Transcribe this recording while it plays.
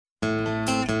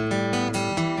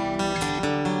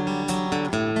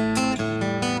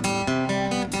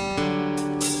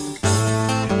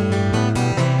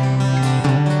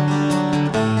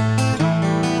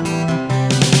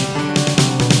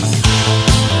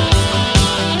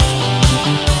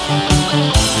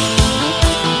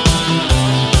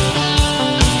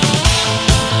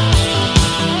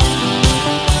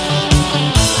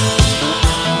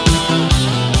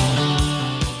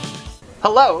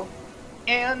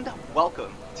and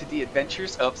welcome to the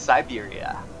Adventures of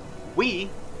Siberia. We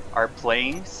are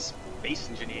playing Space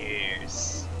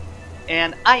Engineers,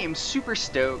 and I am super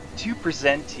stoked to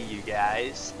present to you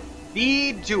guys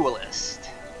the Dualist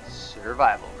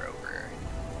Survival Rover.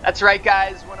 That's right,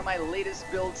 guys, one of my latest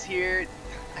builds here.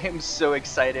 I am so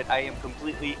excited. I am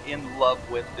completely in love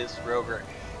with this rover.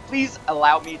 Please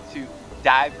allow me to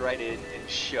dive right in and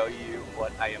show you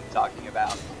what I am talking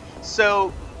about.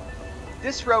 So,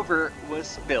 this rover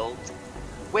was built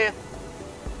with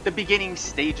the beginning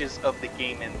stages of the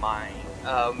game in mind,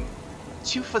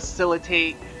 to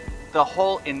facilitate the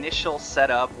whole initial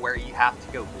setup where you have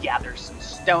to go gather some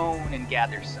stone and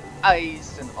gather some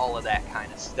ice and all of that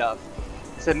kind of stuff.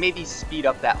 To maybe speed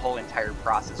up that whole entire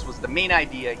process was the main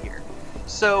idea here.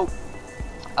 So,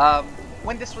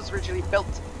 when this was originally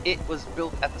built, it was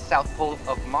built at the South Pole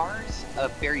of Mars, a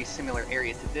very similar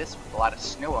area to this with a lot of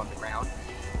snow on the ground.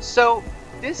 So,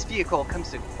 this vehicle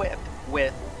comes equipped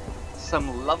with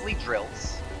some lovely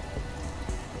drills.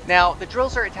 Now, the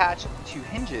drills are attached to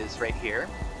hinges right here,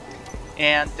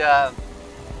 and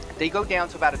they go down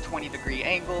to about a 20-degree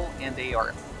angle, and they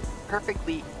are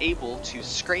perfectly able to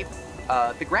scrape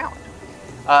the ground.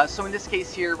 So in this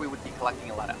case here, we would be collecting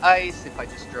a lot of ice. If I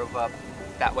just drove up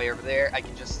that way over there, I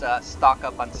can just stock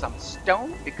up on some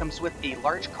stone. It comes with a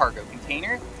large cargo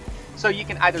container, so you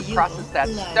can either process that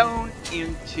stone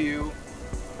into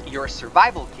your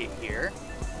survival kit here,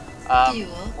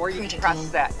 or you can process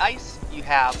that ice. You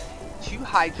have 2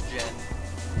 hydrogen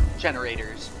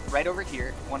generators right over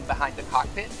here, one behind the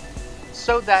cockpit,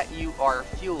 so that you are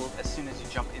fueled as soon as you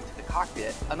jump into the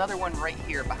cockpit. Another one right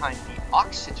here behind the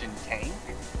oxygen tank,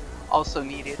 also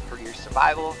needed for your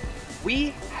survival.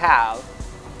 We have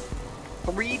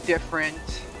 3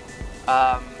 different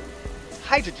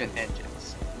hydrogen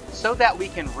engines so that we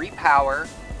can repower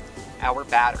our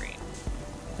battery.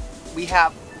 We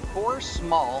have 4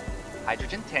 small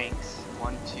hydrogen tanks,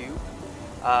 1,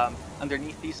 2.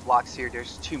 Underneath these blocks here,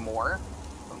 there's 2 more.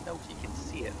 I don't know if you can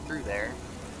see it through there.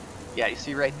 Yeah, you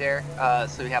see right there.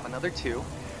 So we have another 2.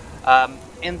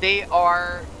 And they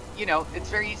are, you know, it's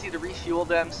very easy to refuel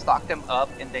them, stock them up,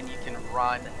 and then you can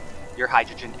run your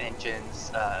hydrogen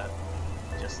engines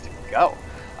just to go.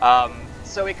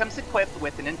 So it comes equipped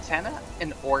with an antenna,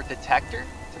 an ore detector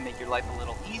to make your life a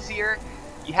little easier.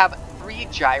 You have 3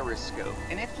 gyroscope,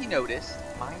 and if you notice,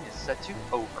 mine is set to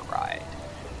override.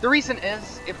 The reason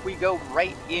is, if we go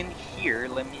right in here,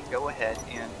 let me go ahead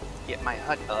and get my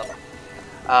HUD up.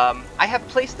 I have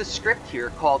placed a script here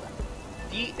called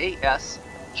DAS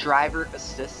Driver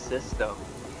Assist System.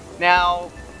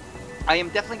 Now, I am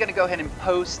definitely going to go ahead and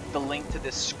post the link to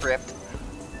this script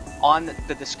on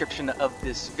the description of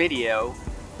this video,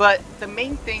 but the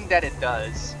main thing that it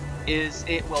does is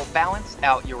it will balance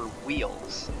out your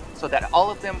wheels so that all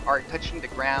of them are touching the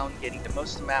ground, getting the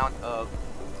most amount of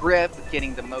grip,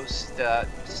 getting the most,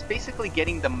 just basically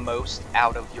getting the most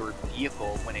out of your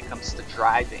vehicle when it comes to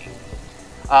driving.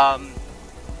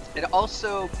 It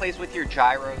also plays with your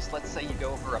gyros. Let's say you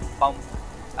go over a bump.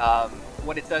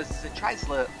 What it does is it tries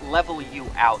to level you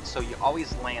out so you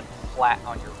always land flat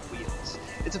on your wheels.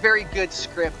 It's a very good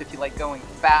script if you like going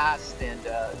fast, and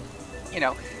you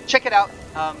know, check it out.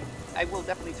 I will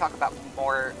definitely talk about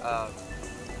more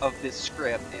of this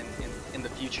script in the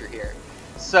future here.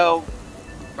 So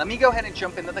let me go ahead and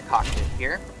jump into the cockpit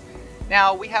here.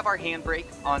 Now we have our handbrake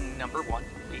on number 1.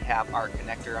 We have our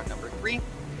connector on number 3.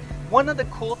 One of the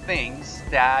cool things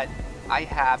that I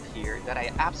have here that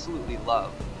I absolutely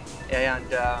love, and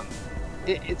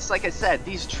it's like I said,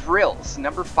 these drills.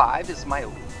 Number 5 is my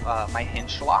my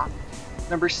hinge lock.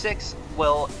 Number 6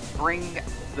 will bring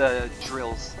the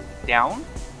drills down.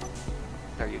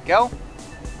 There you go.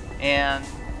 And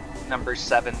number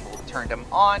 7 will turn them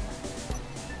on.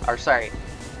 Or sorry,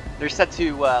 they're set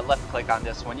to left click on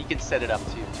this one. You can set it up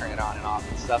to turn it on and off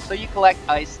and stuff. So you collect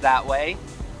ice that way.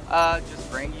 Just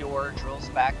bring your drills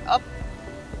back up,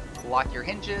 lock your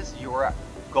hinges, you're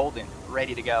golden,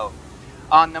 ready to go.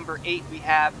 On number 8, we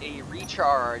have a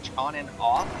recharge on and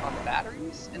off on the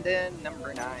batteries, and then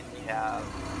number 9, we have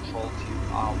control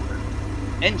to our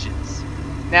engines.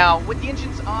 Now, with the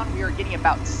engines on, we are getting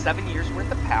about 7 years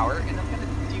worth of power, and I'm going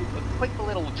to do a quick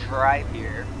little drive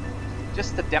here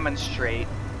just to demonstrate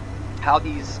how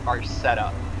these are set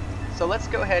up. So let's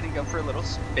go ahead and go for a little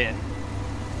spin.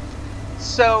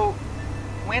 So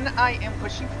when I am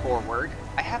pushing forward,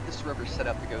 I have this rover set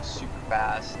up to go super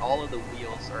fast. All of the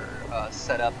wheels are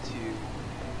set up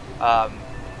to,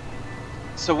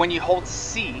 so when you hold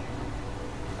C,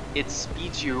 it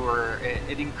speeds your,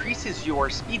 it increases your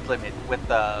speed limit with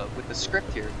the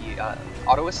script here, the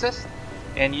auto assist,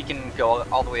 and you can go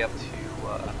all the way up to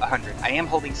 100. I am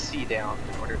holding C down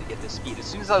in order to get the speed. As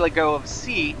soon as I let go of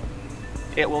C,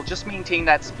 it will just maintain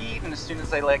that speed, and as soon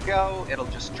as I let go, it'll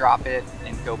just drop it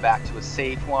and go back to a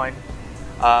safe one.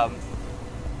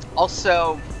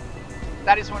 Also,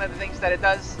 that is one of the things that it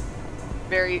does.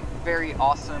 Very, very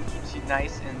awesome. Keeps you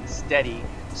nice and steady.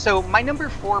 So my number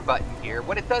 4 button here,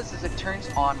 what it does is it turns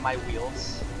on my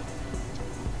wheels,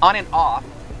 on and off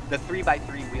the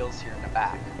 3x3 wheels here in the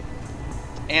back.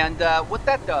 And what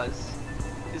that does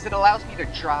is it allows me to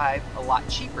drive a lot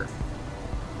cheaper.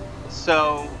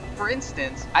 So, for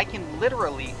instance, I can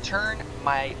literally turn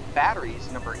my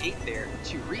batteries, number 8 there,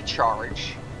 to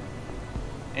recharge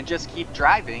and just keep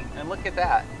driving, and look at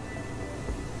that.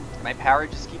 My power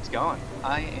just keeps going.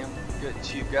 I am good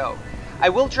to go. I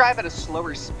will drive at a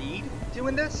slower speed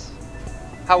doing this.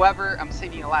 However, I'm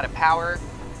saving a lot of power.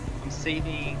 I'm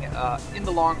saving in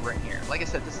the long run here. Like I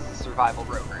said, this is a survival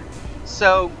rover.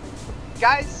 So,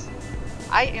 guys,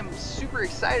 I am super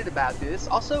excited about this.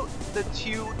 Also, the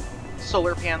 2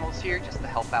 solar panels here just to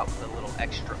help out with a little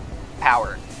extra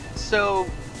power. So,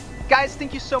 guys,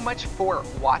 thank you so much for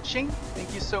watching.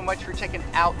 Thank you so much for checking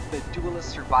out the Dualist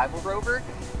Survival Rover.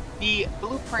 The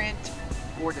blueprint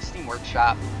for the Steam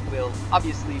Workshop will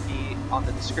obviously be on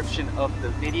the description of the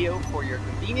video for your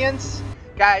convenience.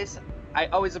 Guys, I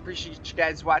always appreciate you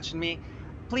guys watching me.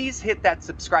 Please hit that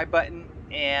subscribe button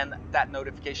and that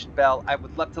notification bell. I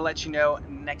would love to let you know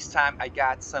next time I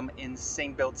got some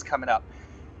insane builds coming up.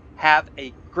 Have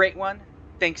a great one.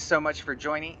 Thanks so much for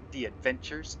joining the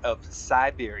Adventures of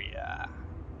Siberia.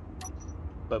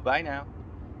 Bye-bye now.